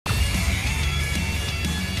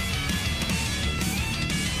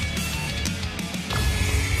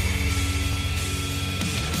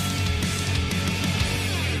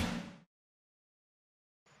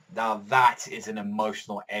Now that is an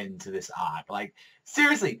emotional end to this arc. Like,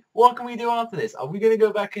 seriously, what can we do after this? Are we going to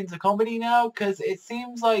go back into comedy now? Because it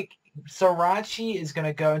seems like Sorachi is going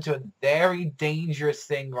to go into a very dangerous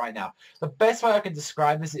thing right now. The best way I can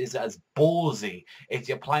describe this is as ballsy if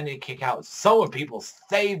you're planning to kick out some of people's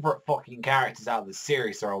favorite fucking characters out of the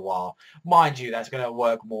series for a while. Mind you, that's going to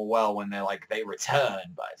work more well when they return,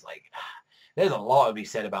 but it's like... There's a lot to be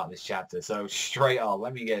said about this chapter. So straight up,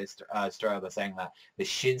 let me get it straight up by saying that the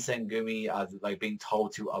Shinsengumi are like being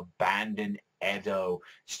told to abandon Edo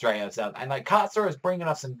straight up. And like Katsura is bringing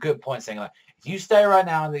up some good points, saying like, if you stay right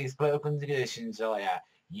now in these political conditions, so like, yeah,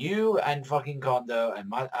 you and fucking Kondo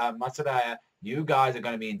and Matsuraya, you guys are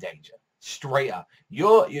going to be in danger. Straight up,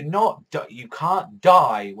 you can't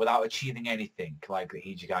die without achieving anything like the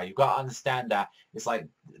Ichigai. You've got to understand that. It's like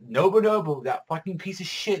Nobunobu, that fucking piece of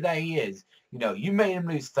shit that he is. You know, you made him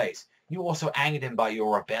lose face. You also angered him by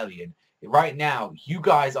your rebellion. Right now, you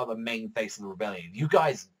guys are the main face of the rebellion. If you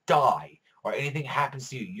guys die or anything happens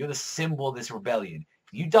to you, you're the symbol of this rebellion.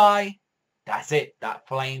 If you die, that's it. That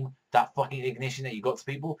flame, that fucking ignition that you got to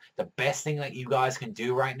people, the best thing that you guys can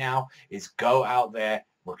do right now is go out there,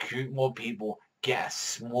 recruit more people, get a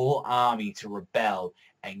small army to rebel,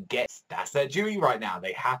 and that's their duty right now.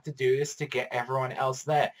 They have to do this to get everyone else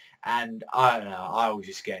there. And I don't know, I was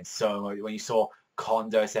just getting so much when you saw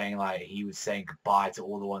Kondo saying like he was saying goodbye to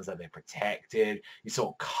all the ones that they protected. You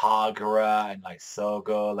saw Kagura and like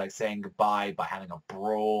Sogou like saying goodbye by having a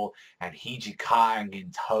brawl, and Hijikata and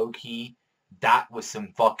Gintoki. That was some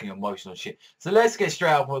fucking emotional shit. So let's get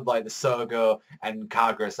straight up with like the Sogou and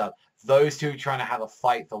Kagura stuff. Those two trying to have a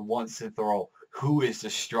fight for once and for all. Who is the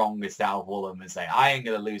strongest out of all of them and say, I ain't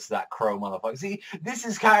going to lose to that crow motherfucker. See, this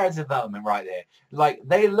is character development right there. Like,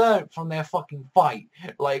 they learned from their fucking fight,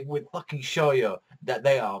 like, with fucking Shoyo, that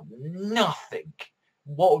they are nothing.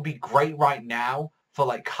 What would be great right now for,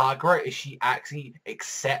 like, Kagura is she actually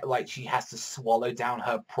she has to swallow down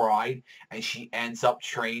her pride and she ends up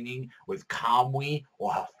training with Kamui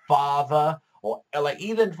or her father or, like,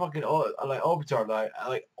 even fucking, like, Obito,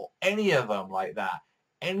 like, any of them like that.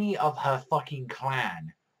 Any of her fucking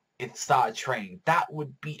clan if started training. That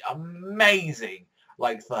would be amazing.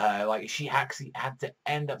 Like for her, like she actually had to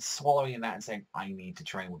end up swallowing that and saying, I need to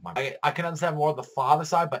train with my... I can understand more of the father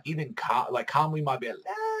side, but even Kamui might be a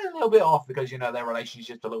little bit off because, you know, their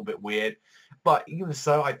relationship's a little bit weird. But even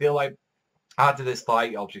so, I feel like after this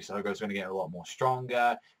fight, obviously Sogou's going to get a lot more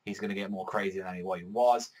stronger. He's going to get more crazy than what he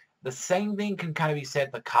was. The same thing can kind of be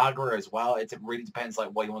said for Kagura as well. It really depends like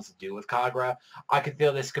what he wants to do with Kagura. I could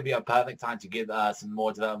feel this could be a perfect time to give some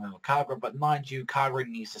more development with Kagura, but mind you, Kagura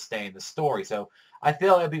needs to stay in the story. So I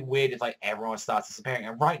feel it'd be weird if like everyone starts disappearing.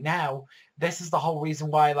 And right now, this is the whole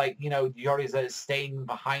reason why like, you know, Yori's are staying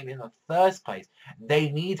behind in the first place.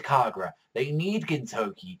 They need Kagura. They need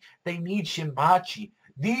Gintoki. They need Shinpachi.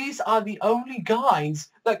 These are the only guys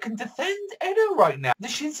that can defend Edo right now. The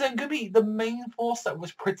Shinsengumi, the main force that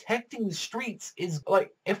was protecting the streets, is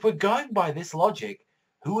like, if we're going by this logic,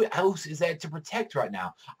 who else is there to protect right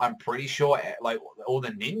now? I'm pretty sure, like, all the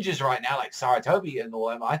ninjas right now, like Saratobi and all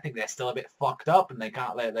them, I think they're still a bit fucked up and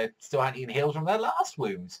they still haven't even healed from their last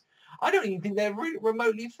wounds. I don't even think they're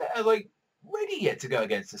remotely like ready yet to go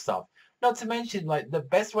against this stuff. Not to mention, like, the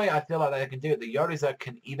best way I feel like they can do it, the Yoriza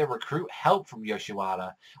can either recruit help from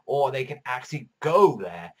Yoshiwara, or they can actually go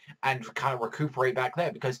there and kind of recuperate back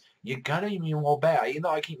there, because you're gonna be more better. Even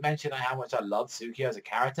though I keep mentioning how much I love Tsukio as a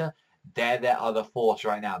character, they're their other force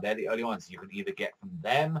right now. They're the only ones you can either get from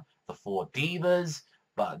them, the four divas,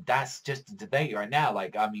 but that's just a debate right now.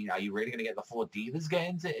 Like, I mean, are you really going to get the four divas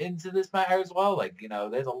get into this matter as well? Like, you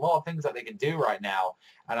know, there's a lot of things that they can do right now,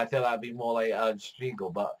 and I feel that'd be more like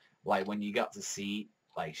Spiegel, but like when you got to see,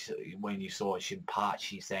 like when you saw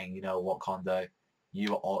Shinpachi saying, you know what, Kondo,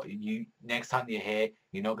 you next time you're here,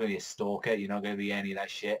 you're not going to be a stalker, you're not going to be any of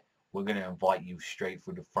that shit. We're going to invite you straight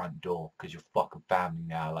through the front door because you're fucking family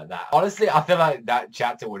now, like that. Honestly, I feel like that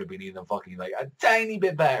chapter would have been even fucking like a tiny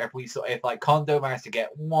bit better if like Kondo managed to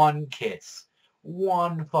get one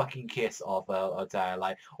fucking kiss off Otaya,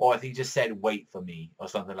 like, or if he just said wait for me or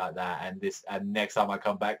something like that, and next time I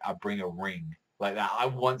come back I bring a ring. Like that. I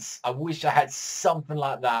wish I had something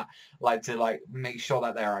like that, like to like make sure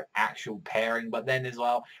that they're an actual pairing. But then as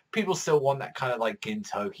well, people still want that kind of like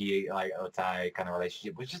Gintoki, like Otai kind of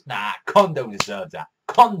relationship, which is nah. Kondo deserves that.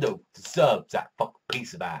 Kondo deserves that fucking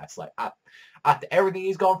piece of ass. Like after everything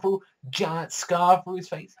he's gone through, giant scar through his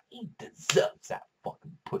face, he deserves that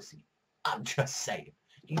fucking pussy. I'm just saying,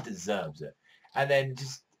 he deserves it. And then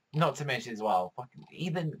just. Not to mention as well, fucking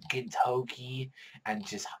even Gintoki and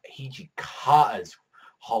just Hijikata's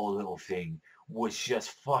whole little thing was just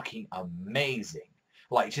fucking amazing.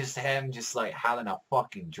 Like, just him just, like, having a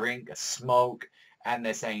fucking drink, a smoke, and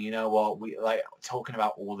they're saying, you know what, we, like, talking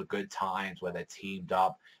about all the good times where they're teamed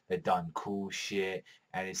up, they've done cool shit,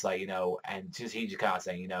 and it's like, you know, and just he just kind of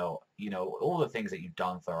saying, you know, all the things that you've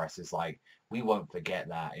done for us is like, we won't forget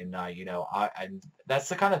that, and, you know, and that's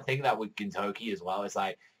the kind of thing that with Gintoki as well, it's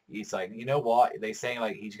like, he's like, you know what, they saying,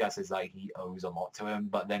 like, Ichigo says, like, he owes a lot to him,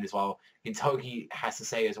 but then as well, Gintoki has to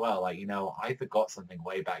say as well, like, you know, I forgot something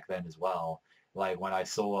way back then as well, like, when I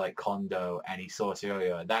saw, like, Kondo and he saw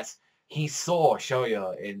Shoyo, he saw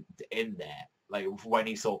Shoyo in there. Like, when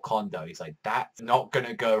he saw Kondo, he's like, that's not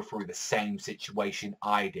gonna go through the same situation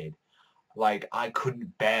I did. Like, I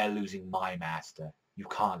couldn't bear losing my master. You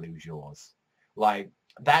can't lose yours. Like,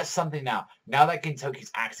 that's something now. Now that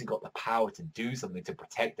Gintoki's actually got the power to do something to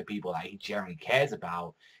protect the people that he generally cares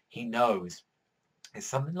about, he knows it's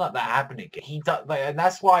something like that happening. He does, like, and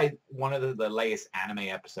that's why one of the latest anime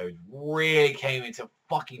episodes really came into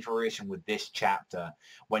fucking fruition with this chapter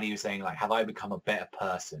when he was saying, like, have I become a better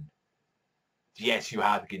person? Yes, you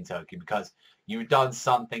have, Gintoki, because you've done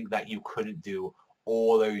something that you couldn't do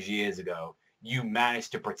all those years ago. You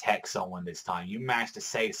managed to protect someone this time. You managed to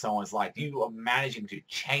save someone's life. You are managing to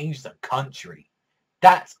change the country.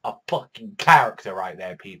 That's a fucking character right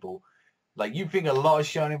there, people. Like, you think a lot of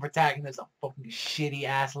shonen protagonists are fucking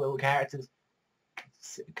shitty-ass little characters?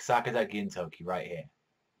 Sakata Gintoki right here.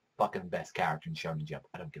 Fucking best character in Shonen Jump.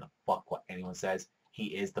 I don't give a fuck what anyone says. He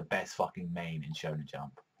is the best fucking main in Shonen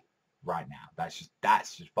Jump. Right now. That's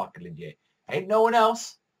just fucking legit. Ain't no one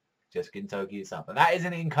else. Just Gintoki itself. And that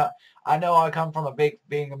isn't in cut. I know I come from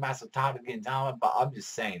being a massive fan of Gintama, but I'm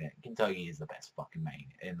just saying it. Gintoki is the best fucking main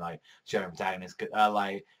in, like, shonen protagonist.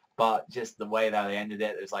 Like, but just the way that they ended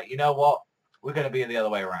it, it was like, you know what? We're going to be the other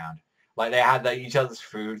way around. Like, they had each other's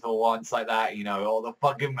food for once, like that, you know, all the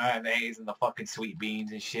fucking mayonnaise and the fucking sweet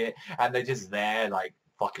beans and shit. And they're just there, like,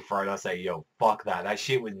 fucking Frodo say, yo, fuck that. That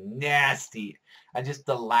shit was nasty. And just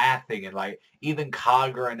the laughing and, like, even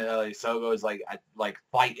Kagura and Sogou's, like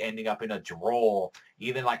fight ending up in a draw.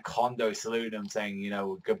 Even, like, Kondo saluting them saying, you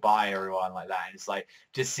know, goodbye, everyone, like that. And it's, like,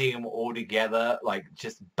 just seeing them all together, like,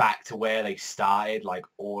 just back to where they started, like,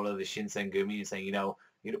 all of the Shinsengumi and saying, you know,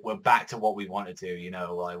 we're back to what we wanted to, you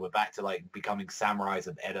know, like, we're back to, like, becoming samurais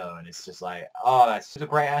of Edo. And it's just like, oh, that's just a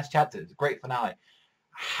great-ass chapter. It's a great finale.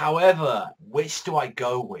 However, which do I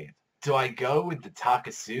go with? Do I go with the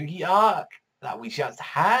Takasugi arc that we just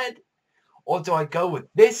had? Or do I go with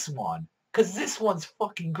this one? Because this one's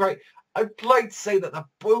fucking great. I'd like to say that they're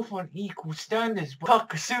both on equal standards. The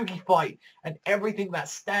Takasugi fight and everything that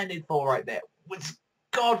standing for right there was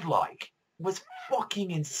godlike. Was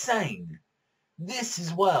fucking insane. This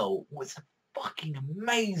as well was fucking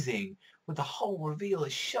amazing. With the whole reveal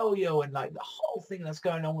of Shoyo and, like, the whole thing that's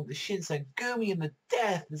going on with the Shinsengumi and the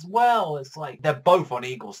death as well. It's like they're both on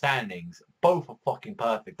equal standings. Both are fucking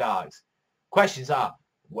perfect arcs. Questions are,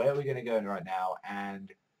 where are we going to go right now and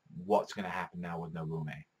what's going to happen now with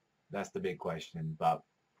Naruto? That's the big question, but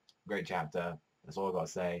great chapter. That's all I've got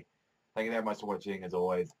to say. Thank you very much for watching as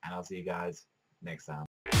always, and I'll see you guys next time.